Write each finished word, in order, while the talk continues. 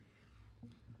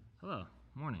Hello,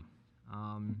 morning.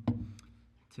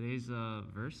 Today's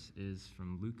verse is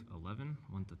from Luke 11,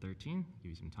 1 to 13. Give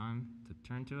you some time to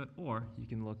turn to it, or you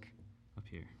can look up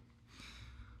here.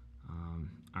 All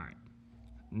right.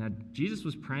 Now, Jesus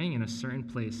was praying in a certain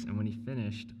place, and when he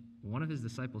finished, one of his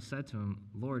disciples said to him,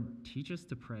 "Lord, teach us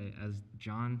to pray as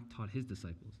John taught his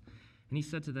disciples." And he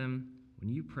said to them, "When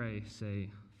you pray,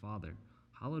 say, 'Father,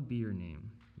 hallowed be your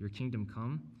name. Your kingdom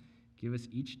come. Give us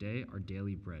each day our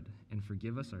daily bread, and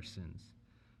forgive us our sins.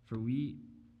 For we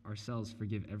ourselves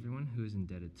forgive everyone who is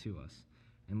indebted to us,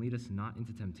 and lead us not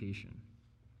into temptation."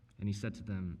 And he said to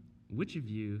them, "Which of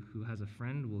you who has a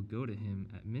friend will go to him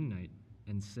at midnight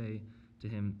and say to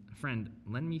him, 'Friend,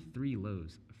 lend me 3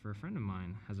 loaves, for a friend of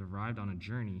mine has arrived on a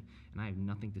journey, and I have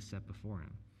nothing to set before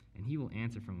him?' And he will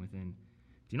answer from within,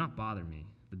 'Do not bother me.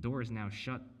 The door is now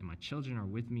shut, and my children are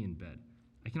with me in bed.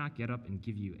 I cannot get up and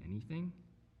give you anything?'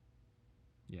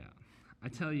 Yeah, I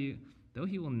tell you, though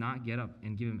he will not get up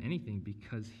and give him anything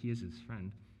because he is his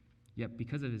friend, yet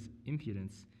because of his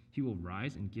impudence, he will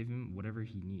rise and give him whatever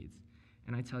he needs.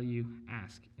 And I tell you,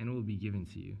 ask, and it will be given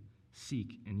to you.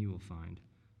 Seek, and you will find.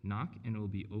 Knock, and it will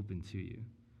be opened to you.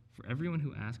 For everyone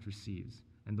who asks receives,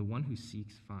 and the one who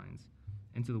seeks finds,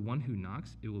 and to the one who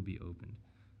knocks it will be opened.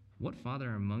 What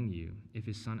father among you, if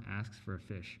his son asks for a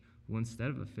fish, will instead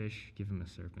of a fish give him a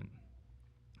serpent?"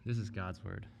 This is God's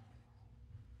word.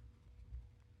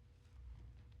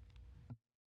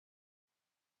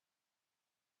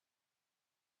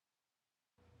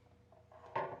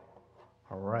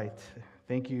 All right.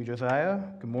 Thank you, Josiah.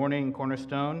 Good morning,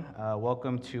 Cornerstone.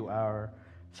 Welcome to our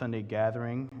Sunday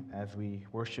gathering as we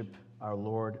worship our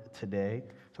Lord today.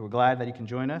 So we're glad that you can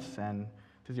join us. And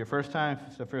if this is your first time, if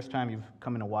it's the first time you've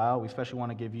come in a while, we especially want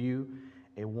to give you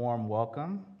a warm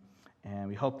welcome. And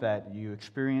we hope that you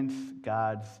experience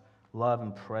God's love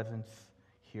and presence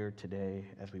here today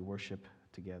as we worship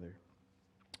together.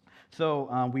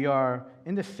 So we are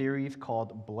in this series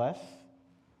called Bless.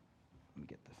 Let me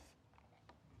get this.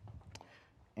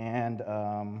 And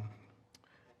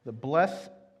the Bless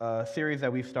series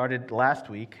that we started last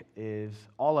week is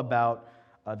all about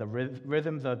the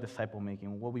rhythms of disciple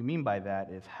making. What we mean by that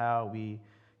is how we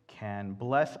can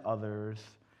bless others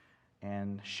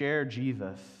and share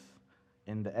Jesus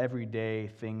in the everyday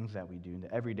things that we do, in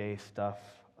the everyday stuff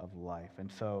of life.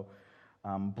 And so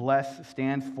Bless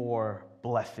stands for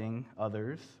blessing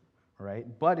others, right?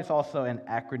 But it's also an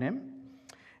acronym.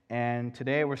 And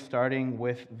today we're starting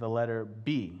with the letter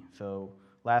B. So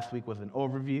last week was an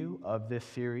overview of this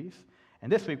series. And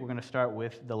this week we're going to start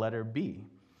with the letter B.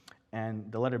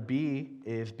 And the letter B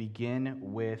is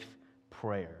begin with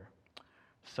prayer.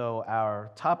 So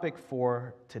our topic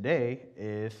for today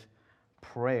is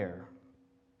prayer.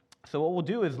 So what we'll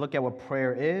do is look at what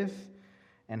prayer is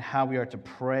and how we are to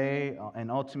pray,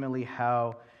 and ultimately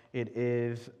how it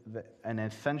is an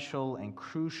essential and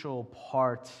crucial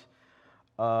part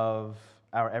of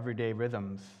our everyday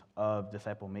rhythms of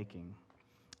disciple making.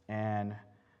 And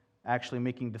actually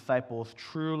making disciples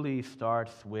truly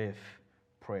starts with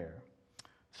prayer.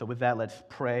 So with that, let's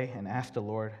pray and ask the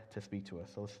Lord to speak to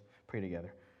us. So let's pray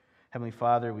together. Heavenly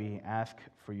Father, we ask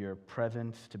for your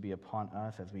presence to be upon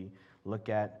us as we look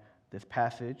at this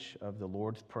passage of the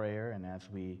Lord's Prayer, and as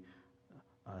we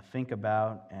think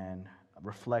about and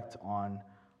reflect on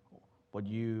what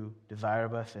you desire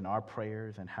of us in our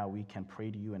prayers and how we can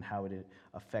pray to you and how it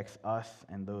affects us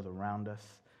and those around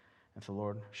us. And so,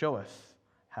 Lord, show us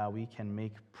how we can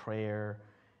make prayer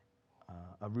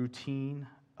a routine,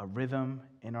 a rhythm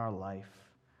in our life,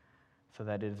 so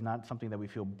that it is not something that we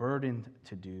feel burdened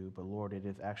to do, but, Lord, it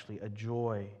is actually a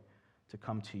joy to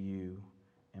come to you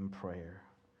in prayer.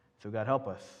 So, God, help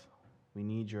us. We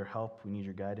need your help. We need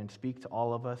your guidance. Speak to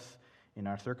all of us in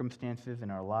our circumstances, in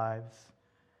our lives.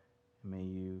 May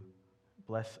you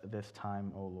bless this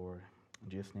time, O Lord. In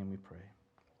Jesus' name we pray.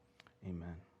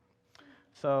 Amen.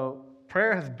 So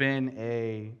prayer has been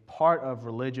a part of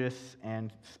religious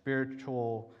and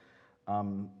spiritual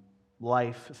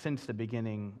life since the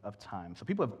beginning of time. So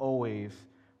people have always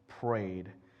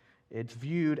prayed. It's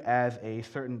viewed as a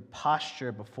certain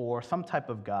posture before some type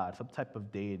of God, some type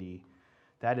of deity.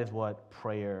 That is what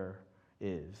prayer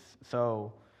is.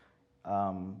 So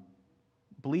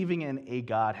believing in a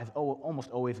God has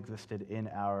almost always existed in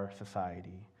our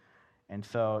society. And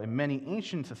so in many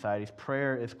ancient societies,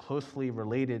 prayer is closely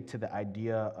related to the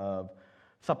idea of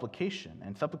supplication.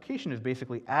 And supplication is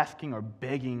basically asking or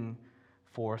begging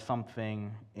for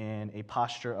something in a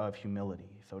posture of humility.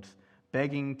 So it's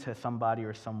begging to somebody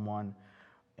or someone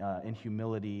in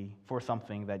humility for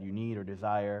something that you need or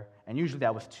desire. And usually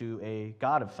that was to a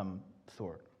God of some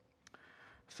sort.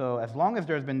 So as long as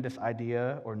there's been this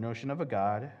idea or notion of a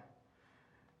God,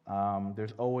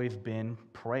 there's always been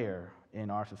prayer in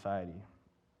our society.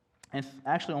 And it's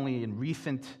actually only in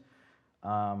recent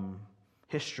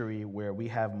history where we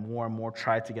have more and more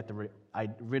tried to get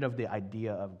rid of the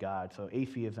idea of God. So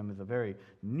atheism is a very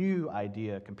new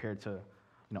idea compared to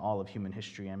all of human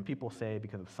history. And people say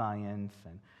because of science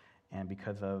and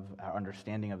because of our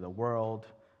understanding of the world,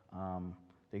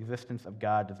 the existence of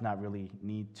God does not really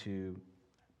need to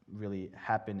really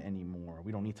happen anymore.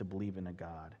 We don't need to believe in a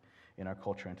God in our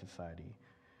culture and society.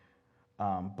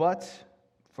 But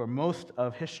for most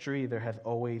of history, there has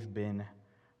always been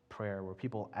prayer where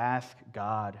people ask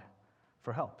God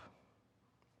for help,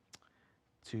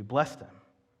 to bless them,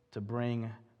 to bring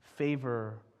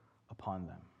favor upon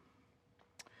them.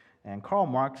 And Karl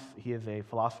Marx, he is a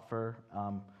philosopher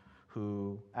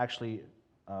who actually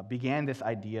began this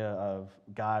idea of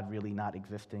God really not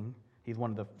existing. He's one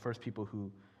of the first people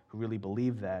who really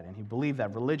believed that, and he believed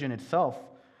that religion itself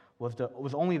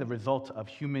was only the result of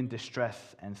human distress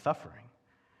and suffering.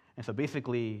 And so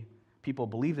basically, people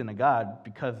believed in a God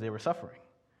because they were suffering.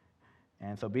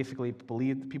 And so basically,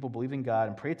 people believed in God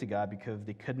and prayed to God because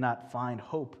they could not find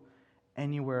hope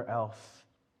anywhere else.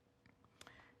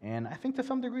 And I think to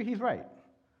some degree he's right.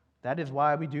 That is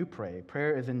why we do pray.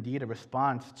 Prayer is indeed a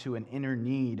response to an inner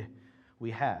need we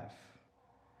have.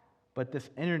 But this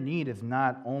inner need is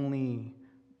not only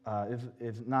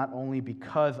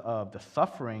because of the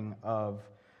suffering of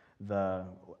the,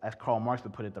 as Karl Marx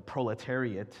would put it, the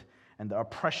proletariat and the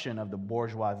oppression of the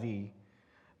bourgeoisie,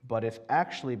 but it's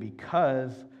actually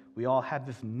because we all have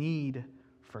this need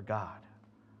for God.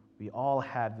 We all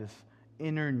have this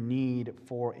inner need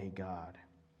for a God.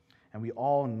 And we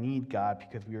all need God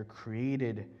because we are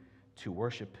created to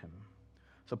worship Him.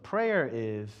 So prayer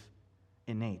is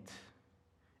innate.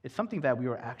 It's something that we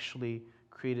were actually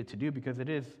created to do because it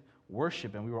is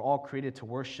worship, and we were all created to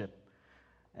worship.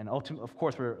 And ultimately, of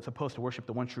course, we're supposed to worship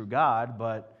the one true God,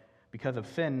 but because of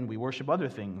sin, we worship other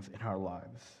things in our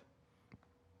lives.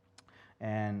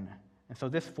 And so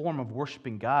this form of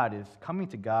worshiping God is coming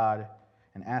to God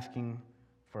and asking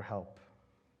for help.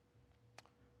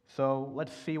 So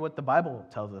let's see what the Bible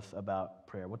tells us about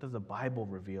prayer. What does the Bible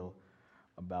reveal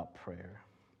about prayer?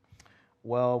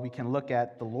 Well, we can look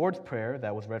at the Lord's Prayer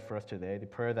that was read for us today, the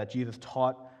prayer that Jesus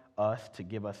taught us to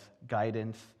give us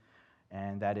guidance,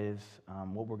 and that is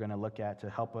what we're going to look at to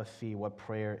help us see what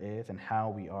prayer is and how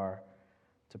we are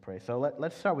to pray. So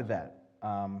let's start with that.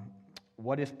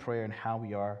 What is prayer and how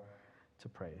we are to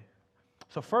pray?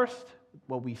 So first,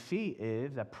 what we see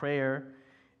is that prayer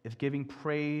is giving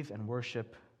praise and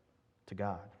worship to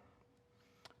God.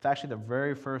 It's actually the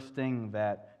very first thing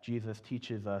that Jesus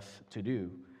teaches us to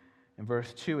do. In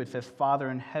verse 2, it says, "Father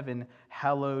in heaven,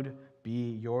 hallowed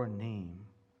be your name."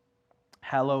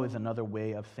 Hallow is another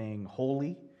way of saying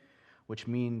holy, which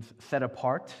means set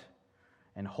apart.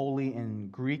 And holy in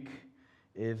Greek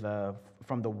is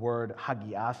from the word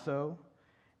hagiaso,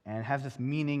 and has this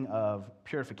meaning of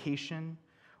purification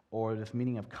or this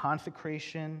meaning of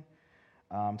consecration.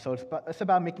 So it's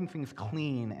about making things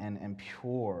clean and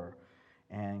pure.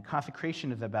 And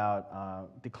consecration is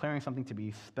about declaring something to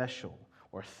be special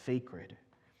or sacred.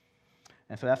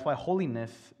 And so that's why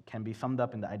holiness can be summed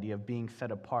up in the idea of being set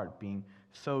apart, being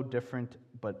so different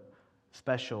but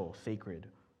special, sacred,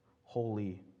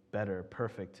 holy, better,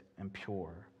 perfect, and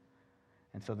pure.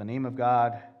 And so the name of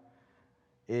God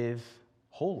is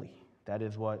holy. That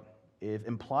is what is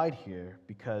implied here,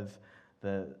 because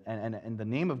the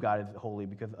name of God is holy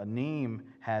because a name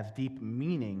has deep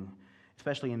meaning,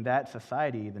 especially in that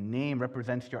society. The name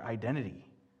represents your identity,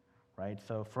 right?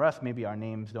 So for us, maybe our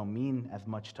names don't mean as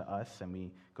much to us, and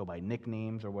we go by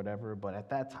nicknames or whatever, but at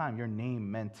that time, your name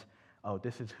meant, oh,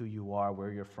 this is who you are,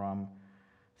 where you're from.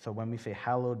 So when we say,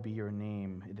 hallowed be your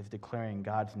name, it is declaring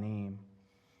God's name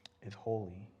is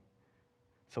holy.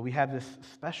 So we have this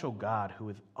special God who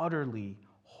is utterly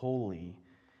holy,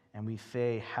 and we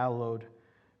say, hallowed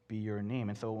be your name.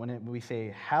 And so when we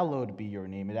say, hallowed be your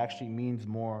name, it actually means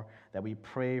more that we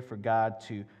pray for God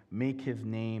to make his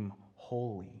name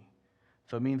holy.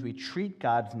 So it means we treat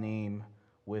God's name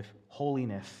with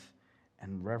holiness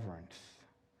and reverence.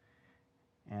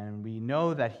 And we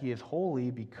know that he is holy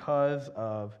because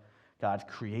of God's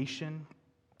creation,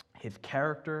 his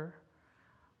character.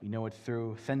 We know it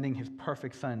through sending his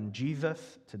perfect son,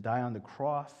 Jesus, to die on the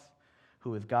cross,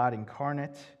 who is God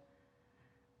incarnate.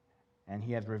 And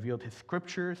he has revealed his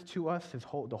scriptures to us,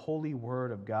 the holy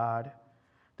word of God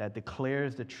that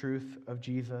declares the truth of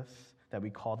Jesus, that we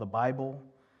call the Bible.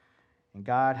 And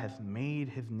God has made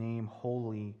his name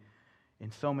holy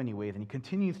in so many ways, and he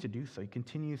continues to do so. He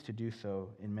continues to do so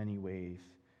in many ways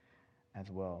as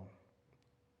well.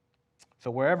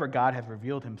 So wherever God has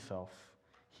revealed himself,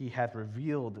 he has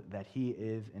revealed that he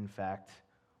is, in fact,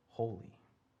 holy.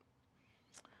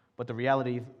 But the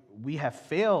reality is we have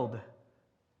failed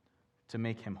to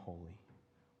make him holy.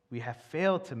 We have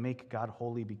failed to make God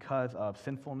holy because of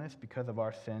sinfulness, because of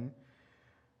our sin.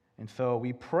 And so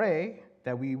we pray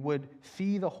that we would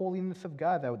see the holiness of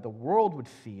God, that the world would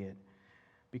see it,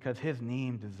 because his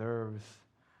name deserves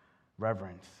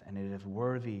reverence, and it is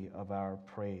worthy of our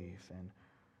praise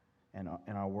and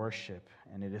our worship,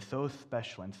 and it is so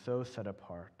special and so set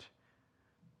apart.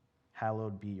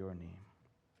 Hallowed be your name.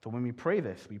 So when we pray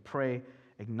this, we pray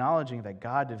acknowledging that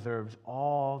God deserves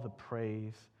all the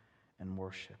praise and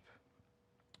worship,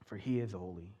 for he is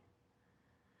holy.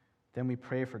 Then we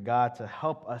pray for God to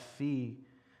help us see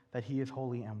that he is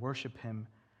holy and worship him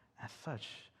as such,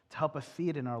 to help us see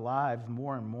it in our lives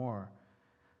more and more,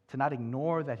 to not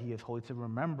ignore that he is holy, to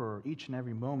remember each and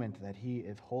every moment that he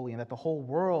is holy, and that the whole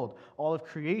world, all of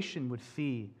creation would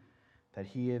see that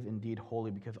he is indeed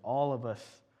holy, because all of us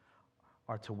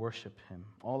are to worship him.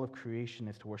 All of creation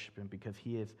is to worship him because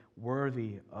he is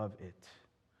worthy of it.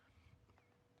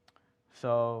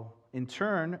 So, in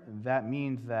turn, that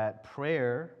means that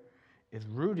prayer is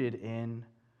rooted in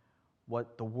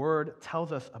what the Word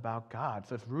tells us about God.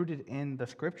 So it's rooted in the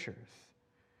Scriptures,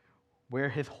 where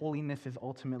his holiness is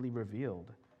ultimately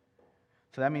revealed.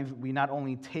 So that means we not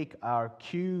only take our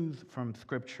cues from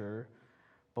Scripture,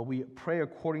 but we pray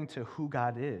according to who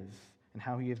God is and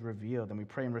how he is revealed. And we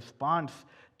pray in response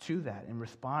to that, in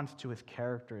response to his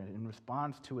character, in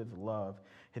response to his love,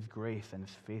 his grace, and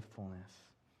his faithfulness.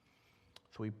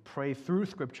 So we pray through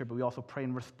Scripture, but we also pray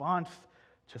in response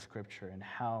to Scripture and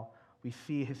how we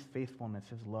see his faithfulness,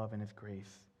 his love, and his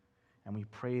grace. And we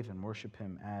praise and worship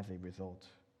him as a result.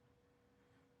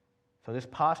 So this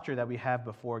posture that we have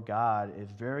before God is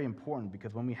very important,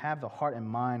 because when we have the heart and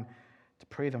mind to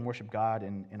praise and worship God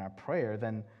in our prayer,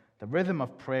 then the rhythm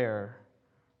of prayer,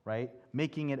 right,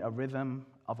 making it a rhythm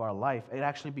of our life, it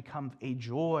actually becomes a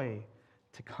joy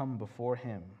to come before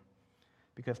him.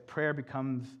 Because prayer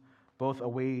becomes both a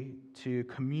way to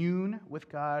commune with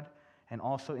God and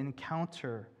also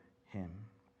encounter him.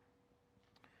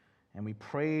 And we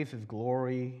praise his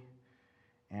glory,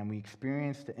 and we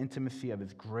experience the intimacy of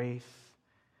his grace,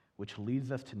 which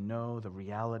leads us to know the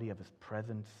reality of his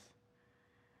presence.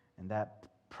 And that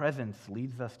presence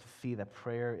leads us to see that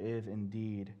prayer is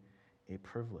indeed a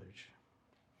privilege.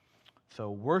 So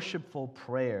worshipful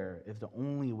prayer is the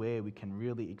only way we can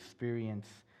really experience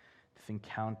this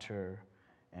encounter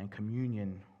and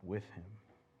communion with him.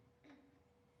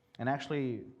 And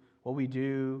actually, what we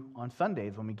do on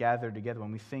Sundays when we gather together,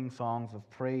 when we sing songs of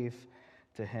praise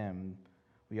to him,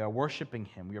 we are worshiping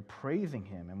him, we are praising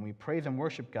him, and we praise and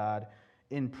worship God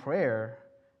in prayer.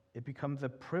 It becomes a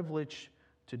privilege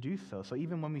to do so. So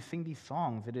even when we sing these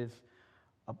songs, it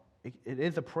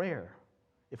is a prayer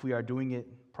if we are doing it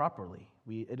properly.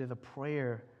 It is a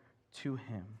prayer to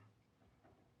him.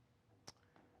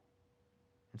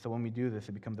 And so when we do this,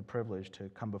 it becomes a privilege to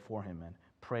come before him and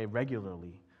pray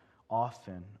regularly,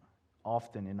 often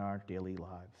in our daily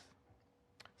lives.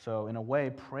 So in a way,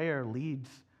 prayer leads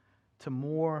to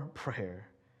more prayer,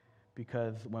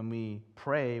 because when we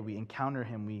pray, we encounter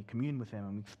him, we commune with him,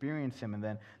 and we experience him, and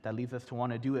then that leads us to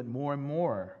want to do it more and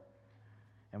more.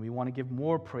 And we want to give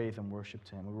more praise and worship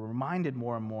to him. We're reminded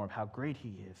more and more of how great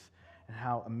he is and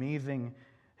how amazing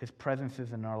his presence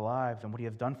is in our lives and what he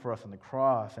has done for us on the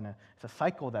cross. And it's a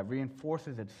cycle that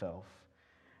reinforces itself,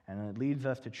 and it leads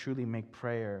us to truly make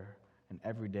prayer an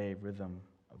everyday rhythm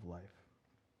of life.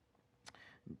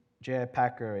 J.I.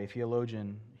 Packer, a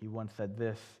theologian, he once said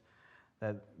this,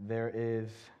 that there is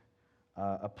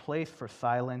a place for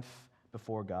silence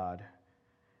before God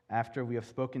after we have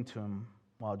spoken to him,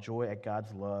 while joy at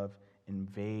God's love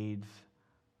invades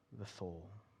the soul.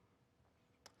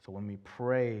 So when we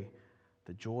pray,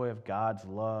 the joy of God's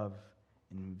love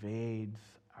invades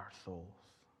our souls.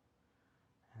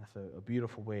 And that's a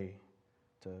beautiful way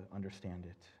to understand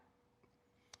it.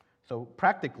 So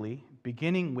practically,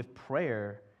 beginning with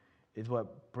prayer is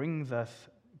what brings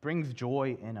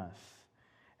joy in us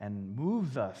and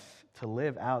moves us to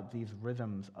live out these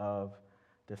rhythms of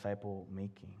disciple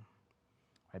making.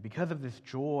 Right? Because of this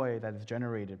joy that is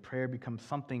generated, prayer becomes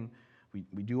something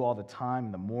we do all the time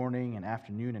in the morning and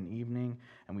afternoon and evening,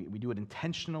 and we do it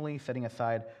intentionally, setting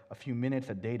aside a few minutes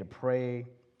a day to pray,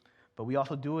 but we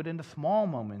also do it in the small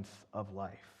moments of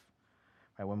life.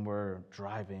 Right? When we're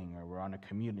driving, or we're on a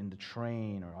commute in the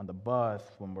train or on the bus,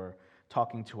 when we're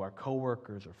talking to our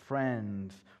coworkers or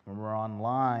friends, when we're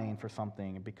online for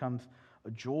something, it becomes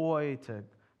a joy to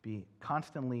be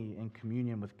constantly in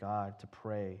communion with God, to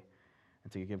pray,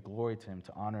 and to give glory to him,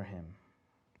 to honor him.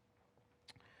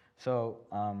 So,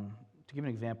 to give an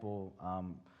example,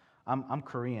 I'm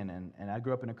Korean, and I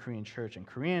grew up in a Korean church, and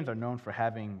Koreans are known for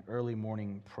having early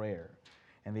morning prayer.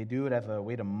 And they do it as a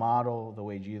way to model the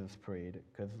way Jesus prayed.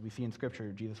 Because we see in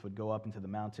Scripture, Jesus would go up into the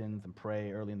mountains and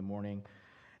pray early in the morning.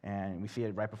 And we see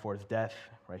it right before his death,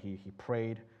 right? He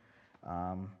prayed,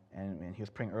 and he was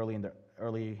praying early in the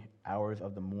early hours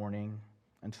of the morning.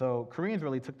 And so Koreans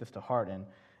really took this to heart,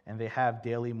 and they have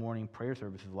daily morning prayer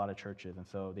services in a lot of churches. And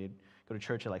so they'd go to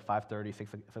church at like 5:30,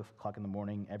 6 o'clock in the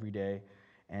morning every day,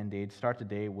 and they'd start the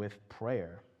day with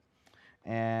prayer.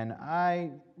 And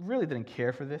I really didn't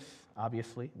care for this,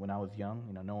 obviously, when I was young.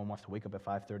 No one wants to wake up at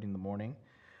 5:30 in the morning.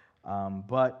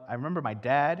 But I remember my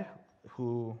dad,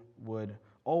 who would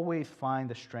always find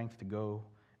the strength to go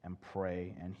and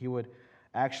pray. And he would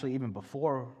actually, even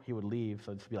before he would leave,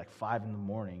 so this would be like 5 in the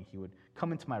morning, he would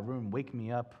come into my room, wake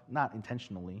me up, not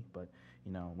intentionally, but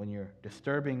when you're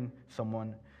disturbing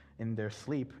someone in their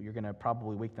sleep, you're going to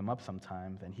probably wake them up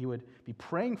sometimes. And he would be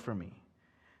praying for me.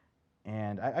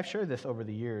 And I've shared this over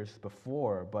the years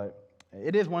before, but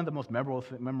it is one of the most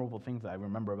memorable things that I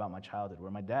remember about my childhood,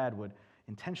 where my dad would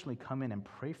intentionally come in and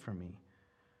pray for me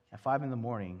at 5 in the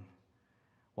morning,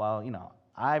 while,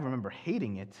 I remember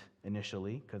hating it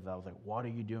initially, because I was like, what are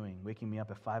you doing, waking me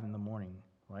up at 5 in the morning,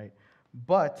 right?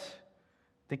 But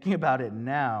thinking about it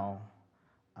now,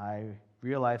 I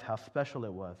realize how special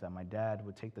it was that my dad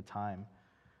would take the time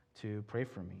to pray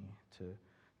for me,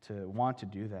 to want to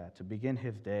do that, to begin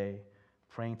his day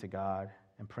praying to God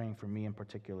and praying for me in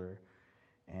particular.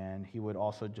 And he would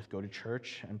also just go to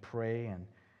church and pray. And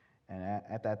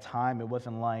at that time, it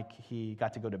wasn't like he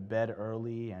got to go to bed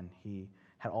early and he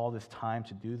had all this time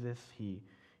to do this. He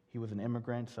was an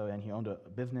immigrant, and he owned a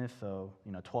business, so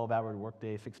 12-hour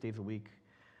workday, 6 days a week.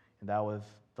 And that was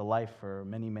the life for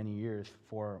many, many years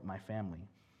for my family.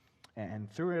 And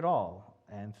through it all,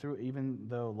 and through, even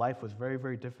though life was very,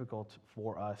 very difficult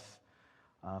for us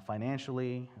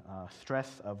financially,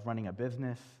 stress of running a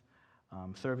business,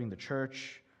 serving the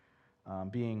church,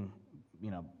 being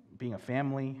a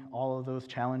family, all of those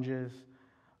challenges,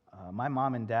 my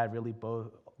mom and dad really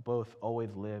both always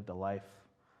lived a life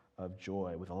of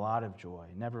joy, with a lot of joy,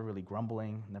 never really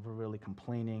grumbling, never really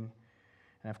complaining.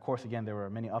 And of course, again, there were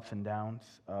many ups and downs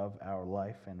of our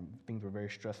life, and things were very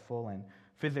stressful. And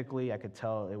physically, I could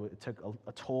tell it took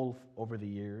a toll over the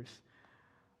years.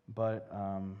 But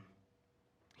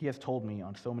he has told me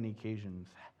on so many occasions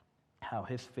how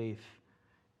his faith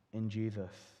in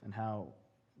Jesus, and how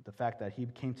the fact that he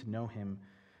came to know him,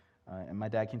 and my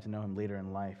dad came to know him later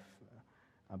in life,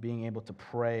 being able to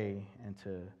pray and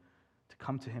to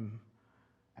come to him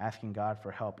asking God for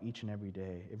help each and every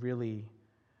day, it really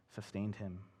sustained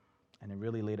him, and it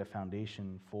really laid a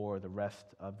foundation for the rest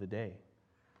of the day,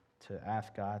 to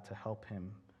ask God to help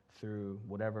him through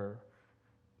whatever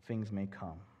things may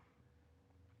come.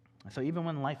 So even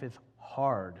when life is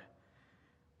hard,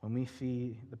 when we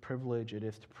see the privilege it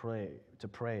is to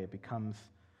pray, it becomes,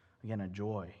 again, a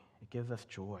joy. It gives us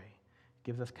joy. It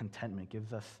gives us contentment. It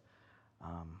gives us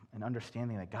an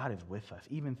understanding that God is with us.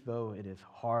 Even though it is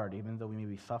hard, even though we may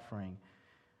be suffering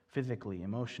physically,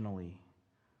 emotionally,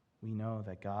 we know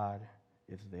that God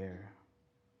is there.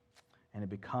 And it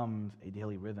becomes a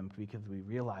daily rhythm because we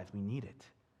realize we need it.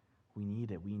 We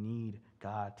need it. We need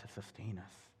God to sustain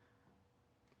us.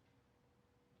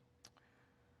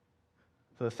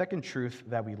 So the second truth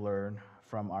that we learn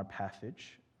from our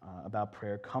passage about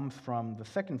prayer comes from the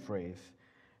second phrase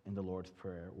in the Lord's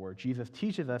Prayer, where Jesus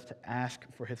teaches us to ask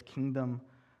for his kingdom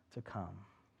to come.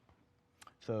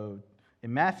 So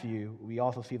in Matthew, we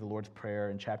also see the Lord's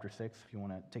Prayer in chapter 6, if you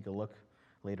want to take a look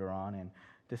later on. And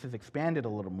this is expanded a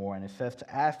little more, and it says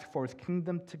to ask for his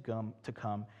kingdom to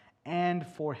come and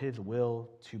for his will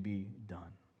to be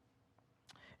done.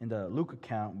 In the Luke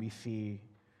account, we see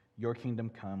your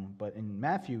kingdom come, but in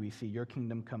Matthew, we see your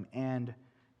kingdom come and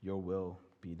your will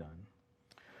be done.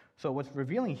 So what's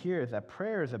revealing here is that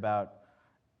prayer is about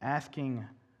asking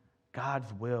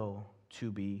God's will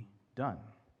to be done,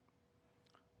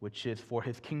 which is for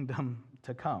his kingdom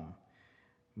to come,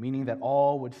 meaning that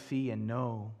all would see and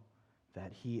know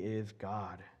that he is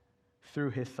God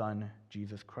through his Son,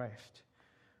 Jesus Christ,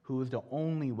 who is the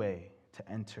only way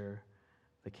to enter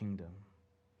the kingdom.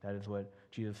 That is what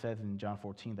Jesus says in John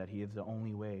 14, that he is the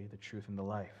only way, the truth, and the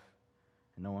life.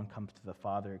 And no one comes to the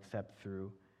Father except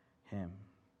through him.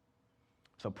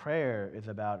 So prayer is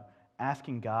about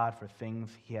asking God for things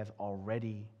he has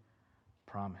already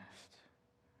promised.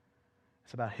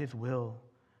 It's about his will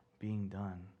being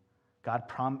done.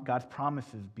 God's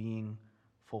promises being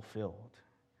fulfilled.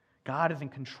 God is in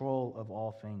control of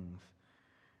all things.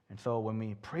 And so when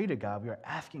we pray to God, we are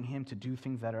asking him to do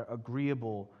things that are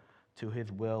agreeable to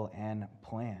his will and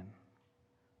plan.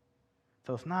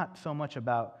 So it's not so much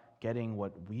about getting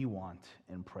what we want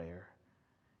in prayer.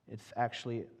 It's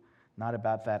actually not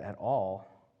about that at all.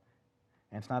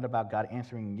 And it's not about God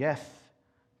answering yes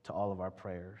to all of our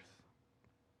prayers.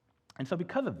 And so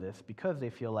because of this, because they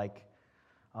feel like,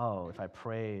 oh, if I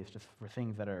pray, it's just for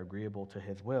things that are agreeable to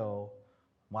his will,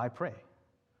 why pray?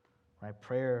 Right?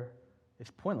 Prayer is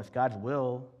pointless. God's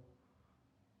will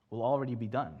already be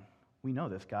done. We know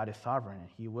this. God is sovereign, and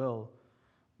he will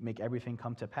make everything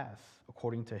come to pass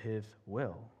according to his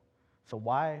will. So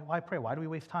why pray? Why do we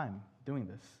waste time doing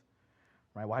this?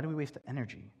 Right? Why do we waste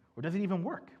energy? Or does it even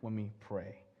work when we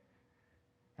pray?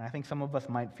 And I think some of us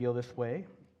might feel this way,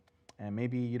 and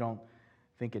maybe you don't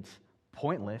think it's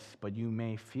pointless, but you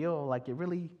may feel like it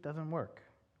really doesn't work.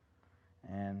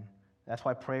 And that's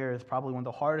why prayer is probably one of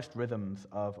the hardest rhythms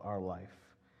of our life.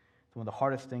 It's one of the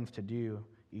hardest things to do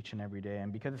each and every day.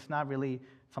 And because it's not really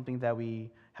something that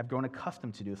we have grown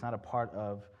accustomed to do, it's not a part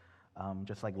of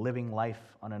just like living life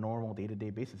on a normal day-to-day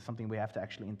basis. It's something we have to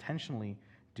actually intentionally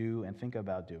do and think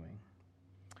about doing.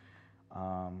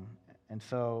 And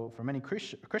so for many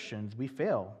Christians, we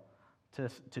fail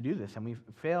to do this, and we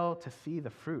fail to see the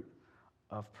fruit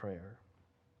of prayer.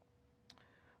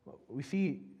 We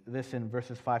see this in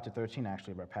verses 5 to 13,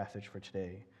 actually, of our passage for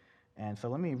today. And so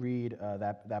let me read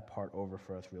that part over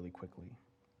for us really quickly.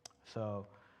 So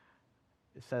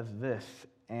it says this,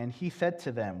 "And he said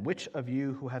to them, 'Which of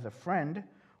you who has a friend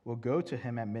will go to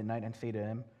him at midnight and say to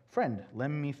him, Friend,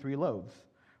 lend me 3 loaves,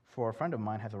 for a friend of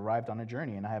mine has arrived on a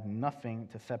journey, and I have nothing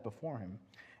to set before him.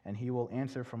 And he will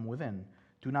answer from within,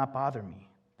 Do not bother me.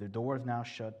 The door is now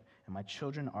shut, and my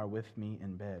children are with me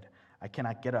in bed. I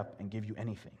cannot get up and give you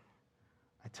anything.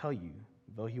 I tell you,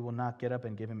 though he will not get up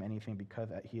and give him anything because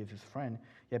he is his friend,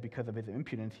 yet because of his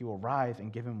impudence he will rise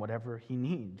and give him whatever he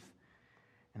needs.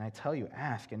 And I tell you,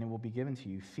 ask, and it will be given to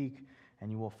you. Seek,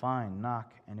 and you will find.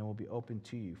 Knock, and it will be opened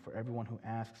to you. For everyone who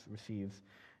asks receives,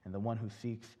 and the one who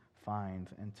seeks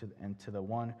finds, and to the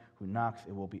one who knocks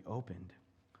it will be opened.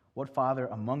 What father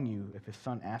among you, if his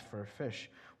son asks for a fish,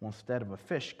 will instead of a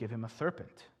fish give him a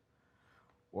serpent?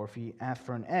 Or if he asks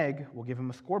for an egg, will give him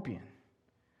a scorpion?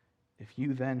 If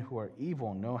you then, who are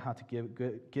evil, know how to give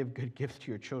good gifts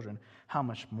to your children, how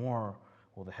much more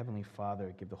will the Heavenly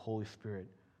Father give the Holy Spirit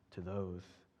to those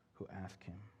who ask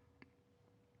him?'"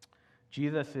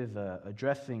 Jesus is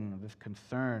addressing this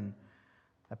concern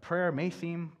that prayer may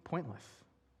seem pointless.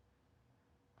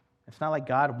 It's not like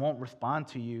God won't respond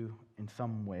to you in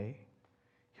some way.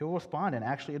 He'll respond, and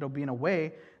actually it'll be in a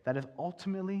way that is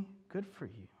ultimately good for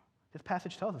you. This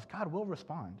passage tells us God will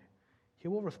respond. He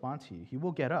will respond to you. He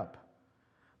will get up.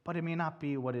 But it may not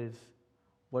be what it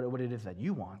is that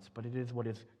you want, but it is what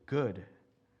is good,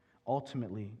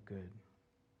 ultimately good.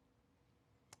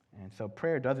 And so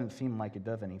prayer doesn't seem like it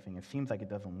does anything. It seems like it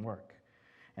doesn't work.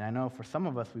 And I know for some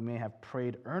of us, we may have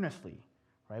prayed earnestly,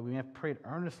 right? We may have prayed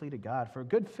earnestly to God for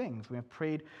good things. We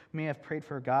may have prayed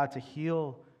for God to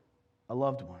heal a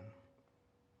loved one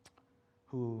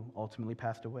who ultimately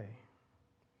passed away.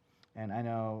 And I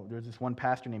know there's this one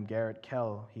pastor named Garrett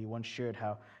Kell. He once shared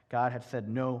how God had said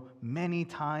no many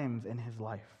times in his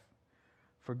life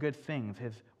for good things.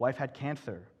 His wife had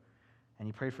cancer, and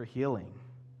he prayed for healing,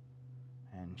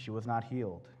 and she was not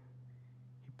healed.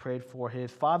 He prayed for his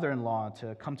father-in-law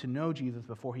to come to know Jesus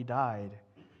before he died,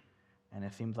 and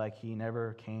it seems like he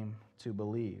never came to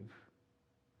believe.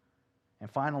 And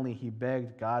finally, he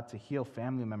begged God to heal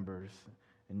family members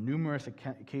in numerous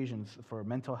occasions for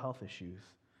mental health issues.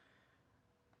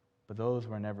 But those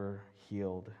were never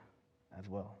healed as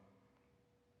well.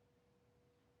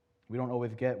 We don't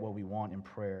always get what we want in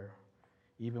prayer,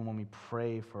 even when we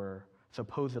pray for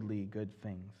supposedly good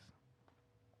things.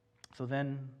 So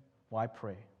then, why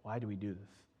pray? Why do we do this?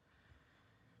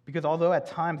 Because although at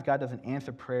times God doesn't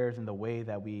answer prayers in the way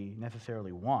that we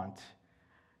necessarily want,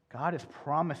 God is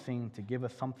promising to give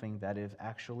us something that is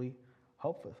actually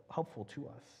helpful to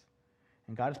us.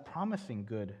 And God is promising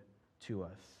good to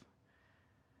us.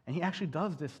 And he actually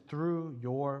does this through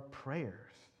your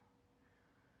prayers.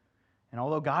 And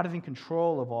although God is in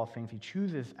control of all things, he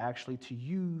chooses actually to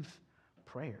use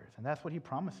prayers. And that's what he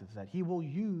promises, that he will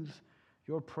use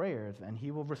your prayers and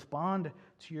he will respond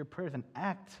to your prayers and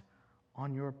act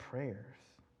on your prayers.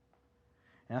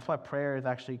 And that's why prayer is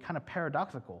actually kind of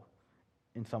paradoxical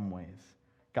in some ways.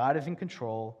 God is in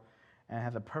control and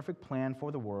has a perfect plan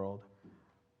for the world,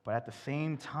 but at the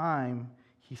same time,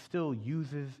 he still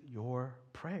uses your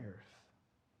prayers.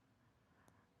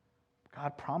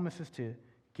 God promises to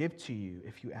give to you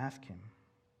if you ask him.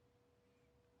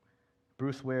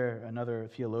 Bruce Ware, another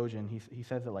theologian, he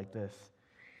says it like this.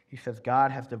 He says,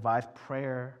 God has devised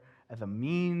prayer as a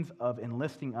means of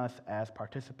enlisting us as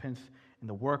participants in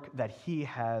the work that he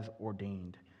has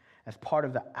ordained, as part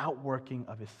of the outworking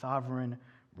of his sovereign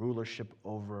rulership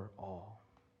over all.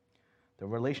 The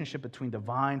relationship between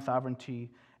divine sovereignty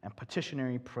and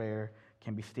petitionary prayer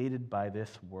can be stated by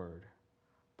this word,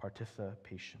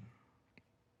 participation.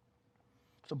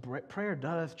 So prayer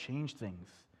does change things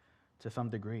to some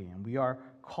degree, and we are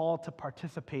called to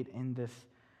participate in this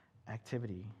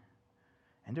activity.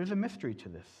 And there's a mystery to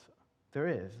this. There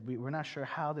is. We're not sure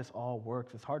how this all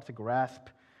works. It's hard to grasp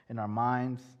in our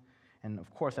minds. And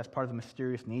of course, that's part of the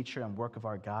mysterious nature and work of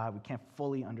our God. We can't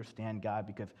fully understand God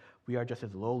because we are just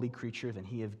as lowly creatures and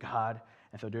he is God.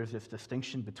 And so there's this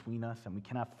distinction between us, and we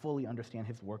cannot fully understand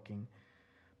his working.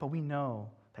 But we know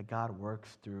that God works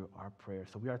through our prayers.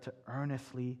 So we are to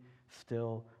earnestly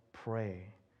still pray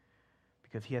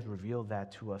because he has revealed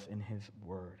that to us in his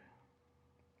word.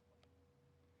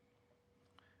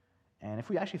 And if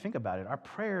we actually think about it, our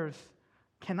prayers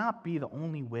cannot be the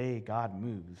only way God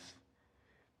moves,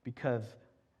 because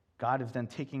God is then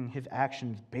taking his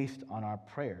actions based on our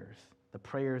prayers, the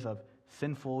prayers of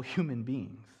sinful human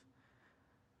beings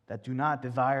that do not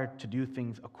desire to do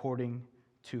things according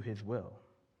to his will.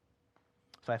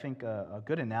 So I think a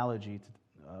good analogy,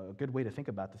 a good way to think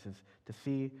about this is to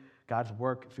see God's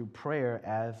work through prayer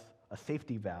as a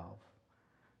safety valve.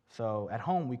 So at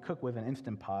home, we cook with an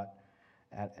Instant Pot,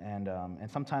 and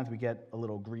sometimes we get a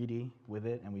little greedy with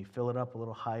it, and we fill it up a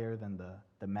little higher than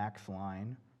the max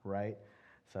line, right?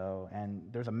 So, and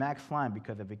there's a max line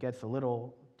because if it gets a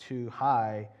little too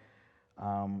high,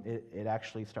 it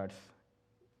actually starts,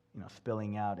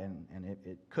 spilling out, and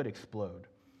it could explode.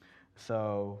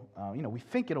 So, we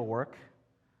think it'll work,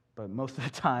 but most of the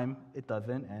time it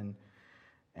doesn't.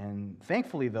 And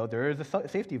thankfully, though, there is a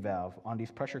safety valve on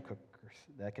these pressure cookers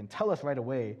that can tell us right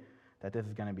away that this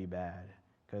is going to be bad.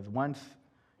 Because once,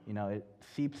 it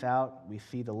seeps out, we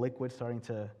see the liquid starting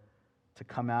to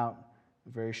come out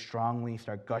very strongly,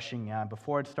 start gushing out.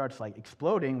 Before it starts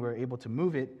exploding, we're able to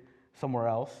move it somewhere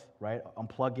else, right?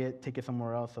 Unplug it, take it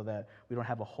somewhere else so that we don't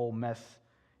have a whole mess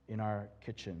in our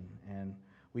kitchen. And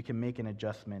we can make an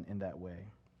adjustment in that way.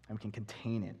 And we can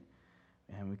contain it.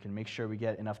 And we can make sure we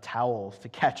get enough towels to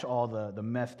catch all the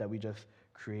mess that we just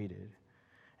created.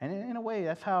 And in a way,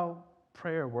 that's how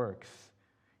prayer works.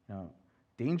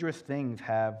 Dangerous things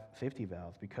have safety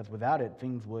valves because without it,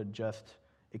 things would just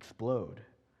explode.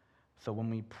 So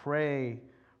when we pray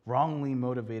wrongly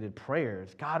motivated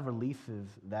prayers, God releases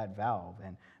that valve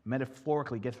and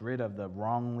metaphorically gets rid of the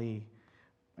wrongly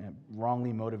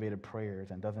motivated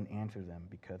prayers and doesn't answer them,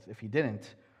 because if he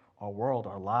didn't, our world,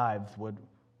 our lives would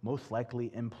most likely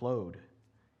implode.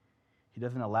 He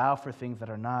doesn't allow for things that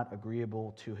are not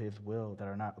agreeable to his will, that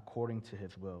are not according to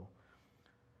his will.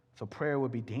 So prayer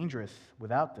would be dangerous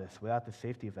without this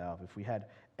safety valve. If we had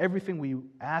everything we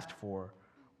asked for,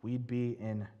 we'd be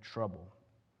in trouble.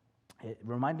 It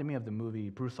reminded me of the movie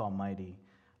Bruce Almighty.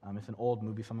 It's an old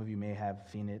movie. Some of you may have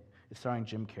seen it. It's starring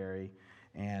Jim Carrey.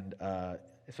 And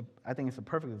I think it's a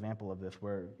perfect example of this,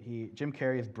 where Jim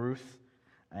Carrey is Bruce,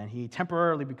 and he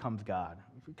temporarily becomes God.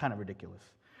 Kind of ridiculous.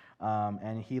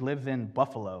 And he lives in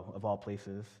Buffalo, of all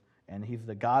places, and he's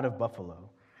the God of Buffalo.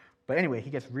 But anyway, he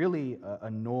gets really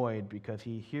annoyed because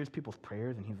he hears people's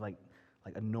prayers, and he's like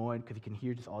annoyed because he can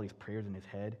hear just all these prayers in his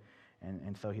head.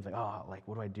 And so he's like,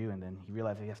 what do I do? And then he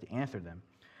realizes he has to answer them.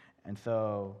 And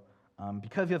so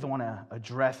because he doesn't want to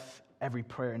address every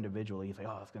prayer individually, he's like,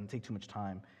 it's going to take too much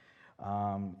time.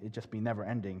 It'd just be never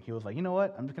ending. He was like, you know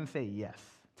what? I'm just going to say yes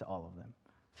to all of them.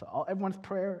 So everyone's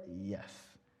prayer, yes.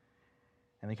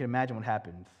 And you can imagine what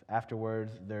happens.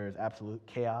 Afterwards, there's absolute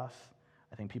chaos.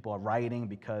 I think people are rioting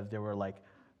because there were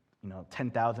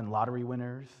 10,000 lottery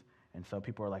winners. And so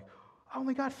people are like, I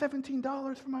only got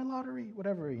 $17 for my lottery,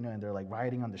 whatever, and they're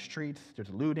rioting on the streets. There's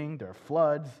looting, there are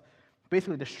floods.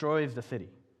 Basically destroys the city.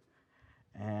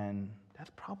 And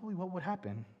that's probably what would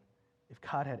happen if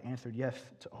God had answered yes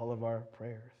to all of our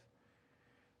prayers.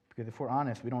 Because if we're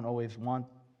honest, we don't always want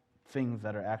things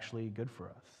that are actually good for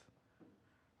us,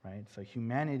 right? So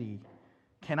humanity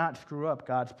cannot screw up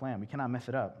God's plan. We cannot mess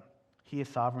it up. He is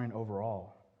sovereign over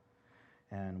all.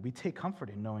 And we take comfort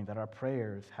in knowing that our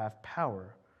prayers have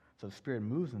power, so the Spirit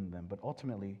moves in them, but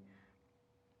ultimately,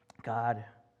 God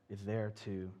is there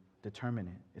to determine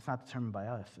it. It's not determined by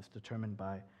us, it's determined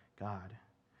by God.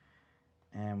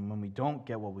 And when we don't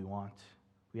get what we want,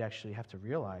 we actually have to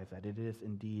realize that it is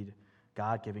indeed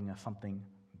God giving us something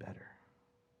better.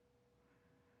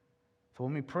 So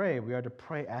when we pray, we are to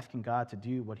pray asking God to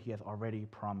do what he has already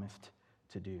promised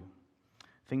to do.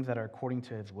 Things that are according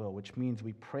to his will, which means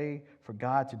we pray for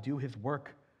God to do his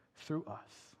work through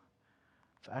us.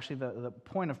 So actually, the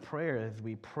point of prayer is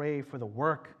we pray for the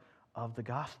work of the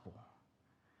gospel.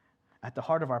 At the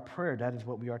heart of our prayer, that is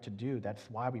what we are to do. That's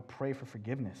why we pray for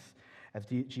forgiveness. As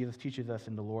Jesus teaches us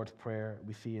in the Lord's Prayer,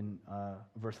 we see in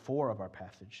verse 4 of our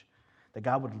passage, that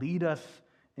God would lead us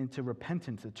into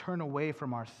repentance, to turn away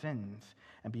from our sins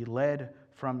and be led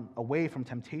away from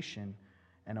temptation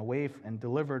and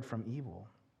delivered from evil,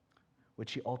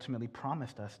 which he ultimately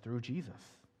promised us through Jesus,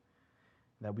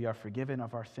 that we are forgiven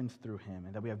of our sins through him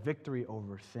and that we have victory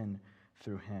over sin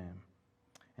through him.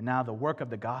 And now the work of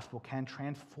the gospel can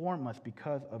transform us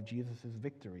because of Jesus'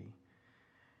 victory.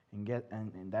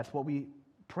 And that's what we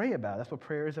pray about. That's what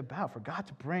prayer is about, for God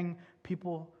to bring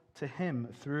people to him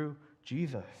through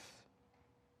Jesus.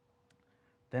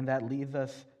 Then that leads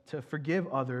us to forgive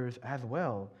others as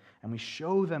well. And we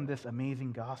show them this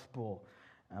amazing gospel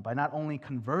by not only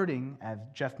converting, as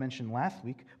Jeff mentioned last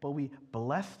week, but we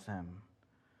bless them.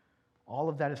 All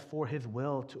of that is for his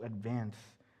will to advance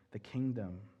the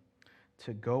kingdom,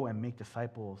 to go and make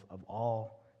disciples of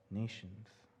all nations.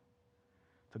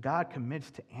 So God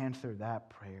commits to answer that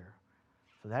prayer.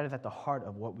 So that is at the heart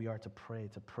of what we are to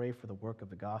pray for the work of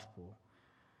the gospel.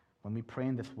 When we pray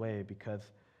in this way, because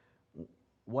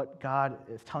what God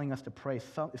is telling us to pray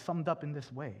is summed up in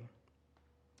this way.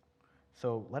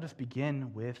 So let us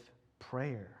begin with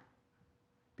prayer.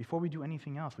 Before we do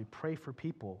anything else, we pray for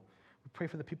people. We pray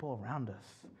for the people around us.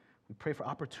 We pray for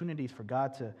opportunities for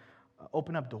God to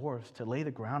open up doors, to lay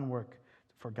the groundwork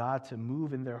for God to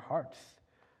move in their hearts.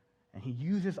 And he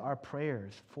uses our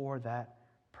prayers for that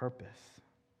purpose.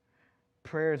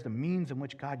 Prayer is the means in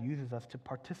which God uses us to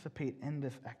participate in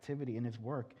this activity, in his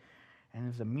work, and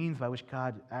is the means by which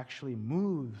God actually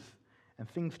moves and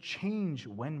things change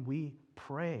when we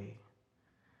pray.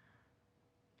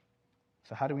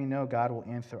 So how do we know God will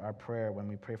answer our prayer when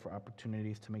we pray for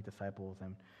opportunities to make disciples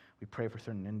and we pray for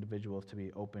certain individuals to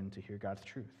be open to hear God's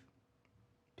truth?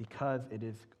 Because it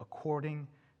is according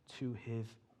to his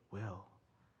will.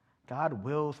 God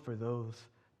wills for those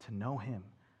to know him,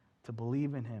 to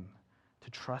believe in him,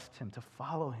 to trust him, to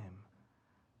follow him.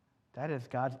 That is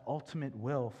God's ultimate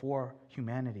will for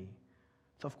humanity.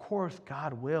 So of course,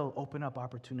 God will open up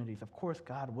opportunities. Of course,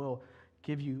 God will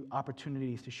give you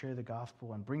opportunities to share the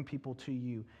gospel and bring people to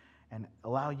you and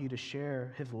allow you to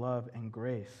share his love and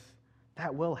grace.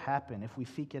 That will happen if we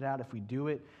seek it out, if we do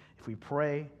it, if we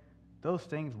pray. Those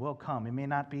things will come. It may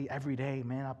not be every day. It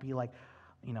may not be like,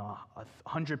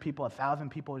 100 people,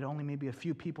 1,000 people. It only may be a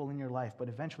few people in your life. But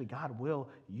eventually, God will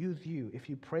use you. If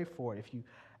you pray for it, if you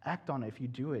act on it, if you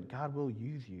do it, God will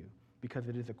use you because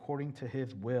it is according to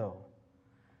his will.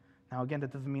 Now, again,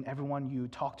 that doesn't mean everyone you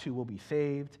talk to will be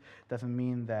saved. Doesn't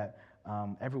mean that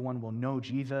everyone will know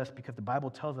Jesus, because the Bible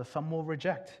tells us some will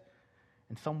reject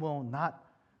and some will not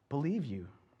believe you.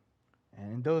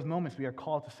 And in those moments, we are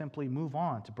called to simply move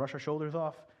on, to brush our shoulders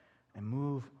off and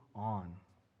move on.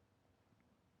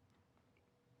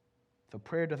 So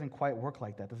prayer doesn't quite work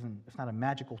like that. It's not a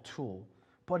magical tool.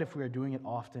 But if we are doing it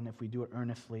often, if we do it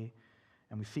earnestly,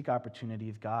 and we seek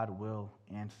opportunities, God will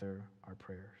answer our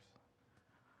prayers.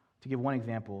 To give one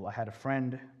example, I had a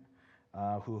friend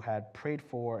who had prayed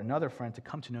for another friend to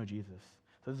come to know Jesus.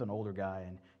 So this is an older guy,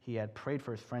 and he had prayed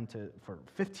for his friend for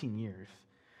 15 years.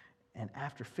 And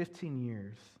after 15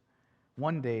 years,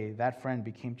 one day, that friend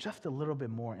became just a little bit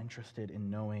more interested in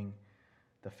knowing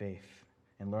the faith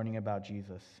and learning about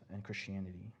Jesus and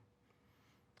Christianity.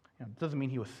 It doesn't mean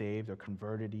he was saved or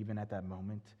converted even at that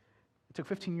moment. It took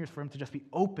 15 years for him to just be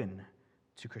open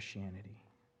to Christianity.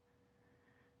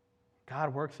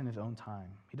 God works in his own time.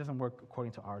 He doesn't work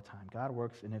according to our time. God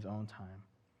works in his own time.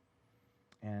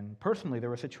 And personally, there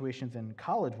were situations in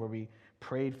college where we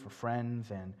prayed for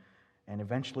friends, and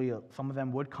eventually some of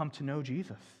them would come to know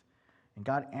Jesus. And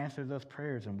God answered those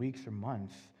prayers in weeks or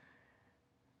months.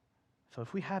 So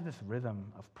if we have this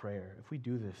rhythm of prayer, if we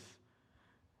do this,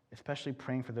 especially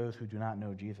praying for those who do not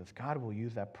know Jesus, God will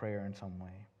use that prayer in some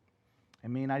way. It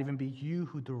may not even be you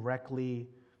who directly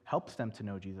helps them to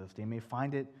know Jesus. They may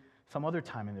find it some other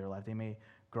time in their life. They may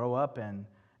grow up and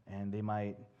they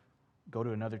might go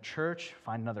to another church,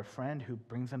 find another friend who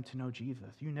brings them to know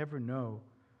Jesus. You never know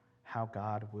how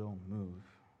God will move.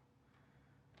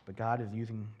 But God is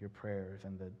using your prayers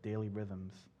and the daily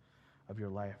rhythms of your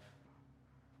life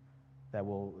that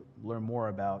we'll learn more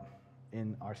about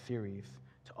in our series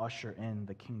to usher in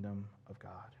the kingdom of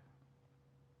God.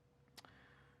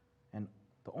 And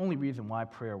the only reason why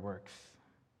prayer works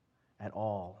at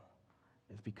all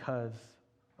is because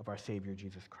of our Savior,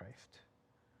 Jesus Christ.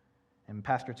 And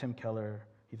Pastor Tim Keller,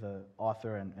 he's an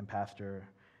author and pastor,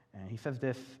 and he says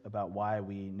this about why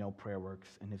we know prayer works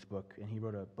in his book, and he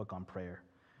wrote a book on prayer.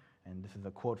 And this is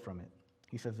a quote from it.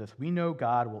 He says this, "We know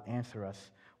God will answer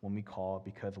us when we call,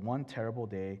 because one terrible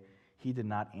day he did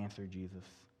not answer Jesus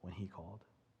when he called."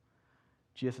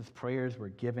 Jesus' prayers were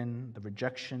given the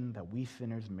rejection that we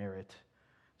sinners merit,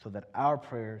 so that our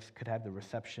prayers could have the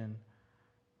reception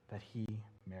that he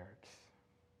merits.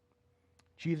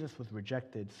 Jesus was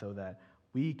rejected so that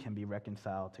we can be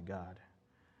reconciled to God.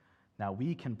 Now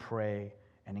we can pray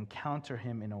and encounter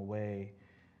him in a way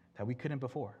that we couldn't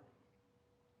before.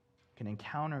 We can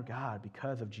encounter God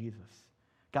because of Jesus.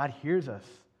 God hears us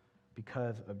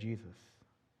because of Jesus.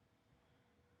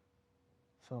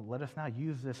 So let us now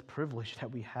use this privilege that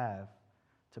we have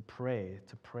to pray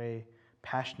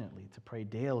passionately, to pray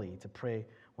daily, to pray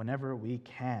whenever we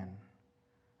can.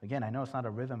 Again, I know it's not a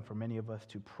rhythm for many of us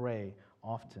to pray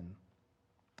often,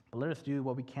 but let us do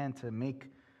what we can to make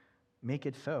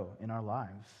it so in our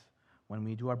lives. When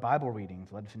we do our Bible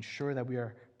readings, let us ensure that we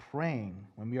are praying.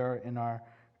 When we are in our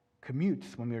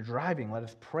commutes, when we are driving, let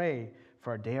us pray for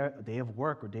our day of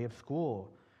work or day of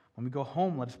school. When we go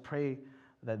home, let us pray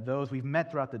that those we've met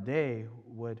throughout the day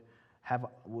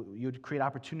you'd create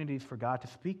opportunities for God to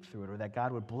speak through it, or that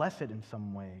God would bless it in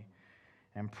some way.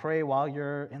 And pray while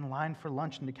you're in line for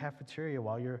lunch in the cafeteria,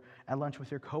 while you're at lunch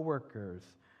with your coworkers.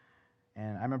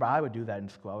 And I remember I would do that in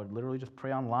school. I would literally just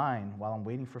pray online while I'm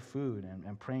waiting for food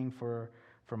and praying for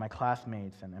my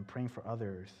classmates and praying for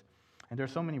others. And there are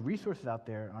so many resources out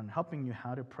there on helping you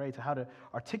how to pray, how to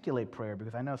articulate prayer,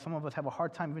 because I know some of us have a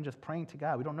hard time even just praying to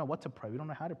God. We don't know what to pray. We don't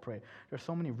know how to pray. There are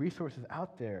so many resources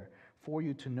out there for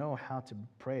you to know how to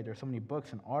pray. There are so many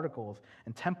books and articles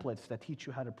and templates that teach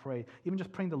you how to pray. Even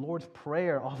just praying the Lord's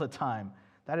Prayer all the time.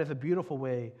 That is a beautiful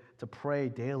way to pray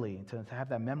daily, to have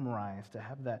that memorized, to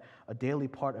have that a daily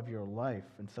part of your life.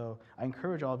 And so I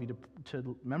encourage all of you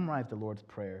to memorize the Lord's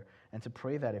Prayer and to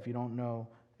pray that if you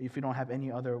don't have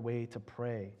any other way to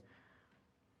pray.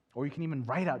 Or you can even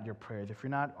write out your prayers. If you're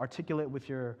not articulate with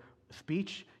your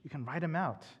speech, you can write them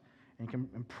out. And you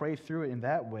can pray through it in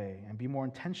that way and be more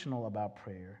intentional about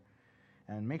prayer.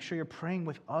 And make sure you're praying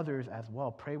with others as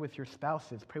well. Pray with your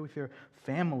spouses. Pray with your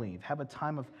families. Have a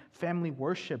time of family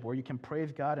worship where you can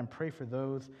praise God and pray for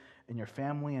those in your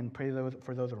family and pray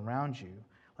for those around you.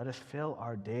 Let us fill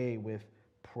our day with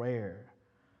prayer.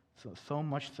 So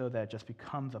much so that it just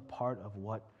becomes a part of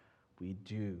what we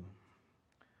do.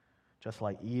 Just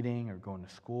like eating or going to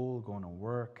school, going to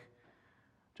work,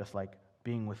 just like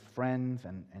being with friends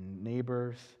and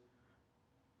neighbors.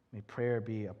 May prayer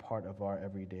be a part of our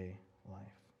everyday life.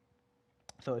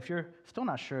 So if you're still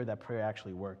not sure that prayer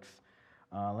actually works,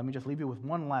 let me just leave you with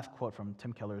one last quote from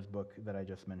Tim Keller's book that I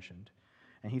just mentioned.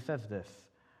 And he says this,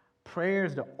 "Prayer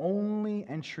is the only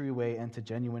entryway into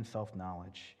genuine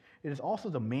self-knowledge. It is also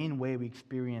the main way we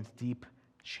experience deep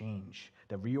change,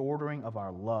 the reordering of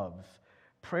our loves.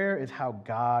 Prayer is how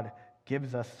God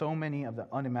gives us so many of the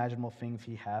unimaginable things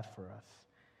he has for us.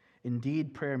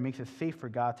 Indeed, prayer makes it safe for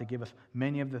God to give us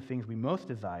many of the things we most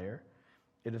desire.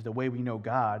 It is the way we know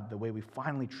God, the way we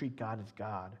finally treat God as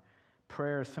God.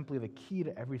 Prayer is simply the key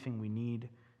to everything we need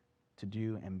to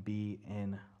do and be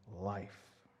in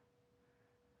life."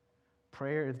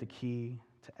 Prayer is the key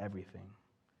to everything.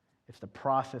 It's the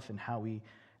process in how we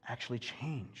actually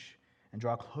change and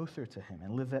draw closer to him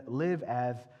and live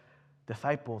as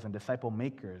disciples and disciple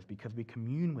makers, because we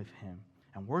commune with him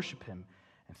and worship him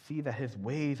and see that his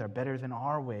ways are better than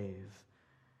our ways.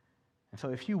 And so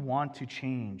if you want to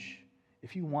change,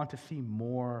 if you want to see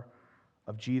more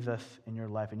of Jesus in your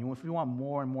life, and if you want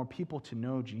more and more people to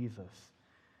know Jesus,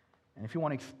 and if you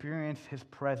want to experience his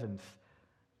presence,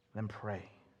 then pray.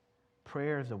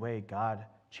 Prayer is the way God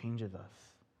changes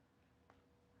us.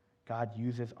 God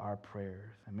uses our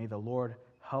prayers, and may the Lord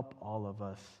help all of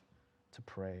us to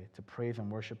pray, to praise and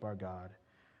worship our God,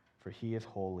 for he is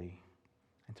holy,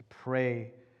 and to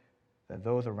pray that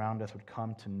those around us would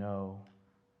come to know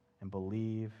and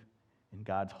believe in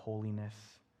God's holiness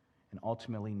and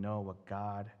ultimately know what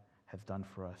God has done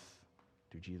for us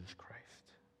through Jesus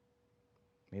Christ.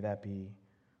 May that be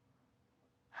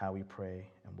how we pray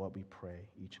and what we pray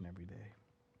each and every day.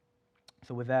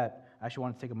 So with that, I actually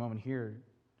want to take a moment here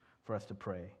for us to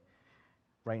pray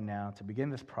right now to begin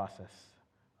this process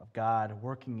of God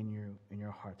working in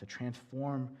your heart to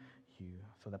transform you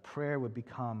so that prayer would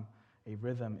become a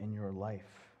rhythm in your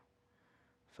life.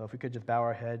 So if we could just bow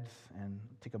our heads and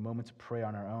take a moment to pray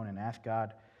on our own and ask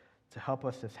God to help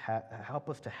us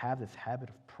to have this habit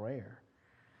of prayer,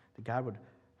 that God would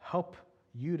help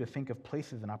you to think of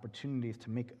places and opportunities to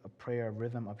make a prayer a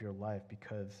rhythm of your life,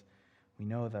 because we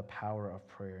know the power of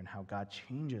prayer and how God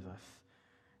changes us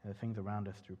and the things around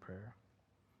us through prayer.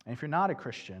 And if you're not a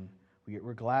Christian,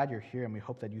 we're glad you're here, and we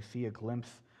hope that you see a glimpse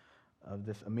of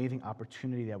this amazing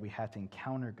opportunity that we had to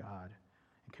encounter God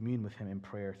and commune with him in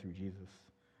prayer through Jesus.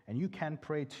 And you can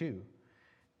pray too.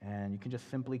 And you can just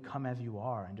simply come as you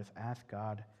are and just ask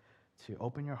God to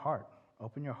open your heart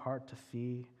to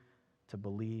see, to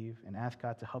believe, and ask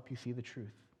God to help you see the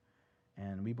truth.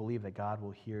 And we believe that God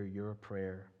will hear your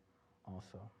prayer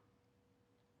also.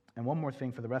 And one more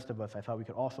thing for the rest of us, I thought we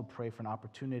could also pray for an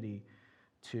opportunity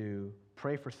to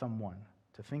pray for someone,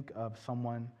 to think of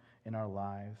someone in our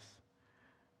lives,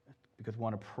 because we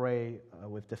want to pray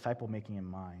with disciple making in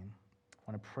mind.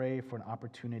 I want to pray for an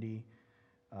opportunity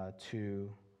to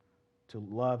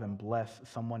love and bless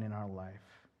someone in our life.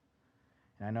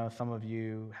 And I know some of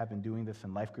you have been doing this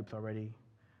in life groups already,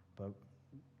 but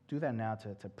do that now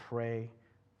to pray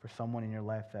for someone in your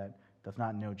life that does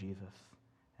not know Jesus,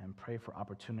 and pray for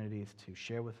opportunities to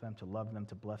share with them, to love them,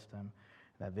 to bless them,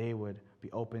 that they would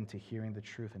be open to hearing the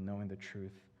truth and knowing the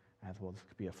truth as well. This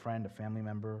could be a friend, a family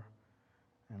member,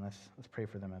 and let's pray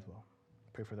for them as well.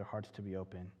 Pray for their hearts to be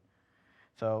open.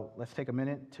 So let's take a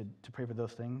minute to pray for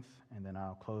those things, and then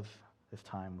I'll close this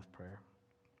time with prayer.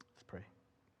 Let's pray.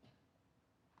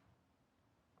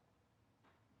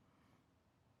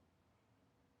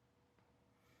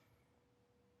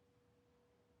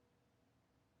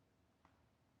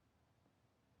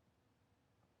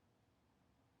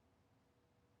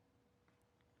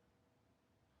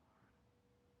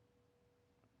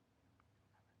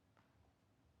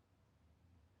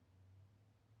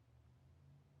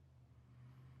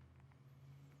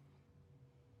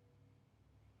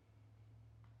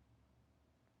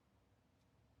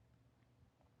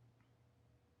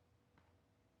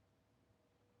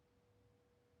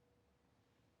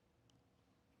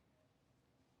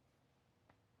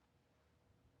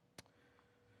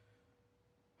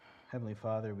 Heavenly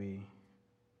Father, we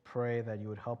pray that you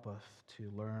would help us to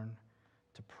learn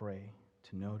to pray,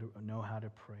 to know how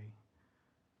to pray,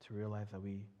 to realize that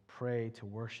we pray to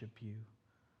worship you,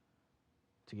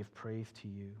 to give praise to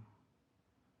you.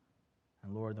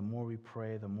 And Lord, the more we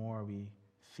pray, the more we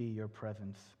see your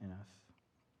presence in us.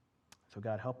 So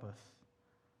God, help us.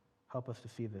 Help us to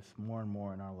see this more and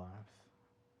more in our lives.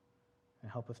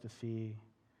 And help us to see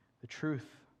the truth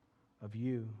of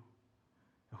you,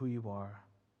 who you are.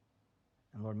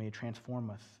 And Lord, may it transform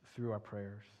us through our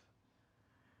prayers.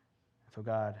 So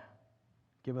God,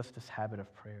 give us this habit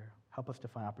of prayer. Help us to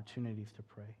find opportunities to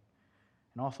pray.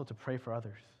 And also to pray for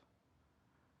others,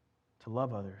 to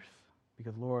love others.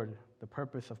 Because Lord, the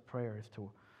purpose of prayer is to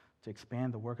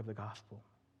expand the work of the gospel.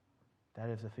 That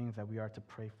is the things that we are to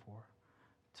pray for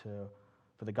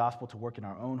the gospel to work in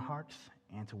our own hearts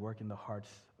and to work in the hearts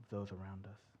of those around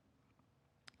us.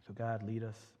 So God, lead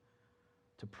us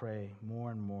to pray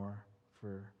more and more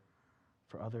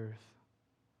for others,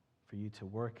 for you to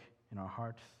work in our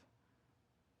hearts,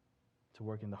 to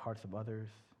work in the hearts of others,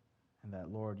 and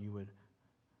that, Lord, you would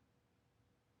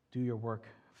do your work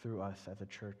through us as a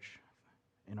church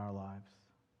in our lives.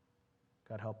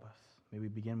 God, help us. May we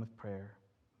begin with prayer.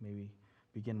 May we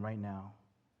begin right now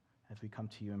as we come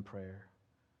to you in prayer.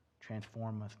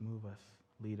 Transform us, move us,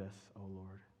 lead us, O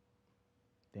Lord.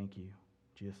 Thank you.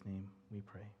 In Jesus' name we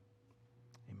pray.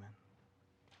 Amen.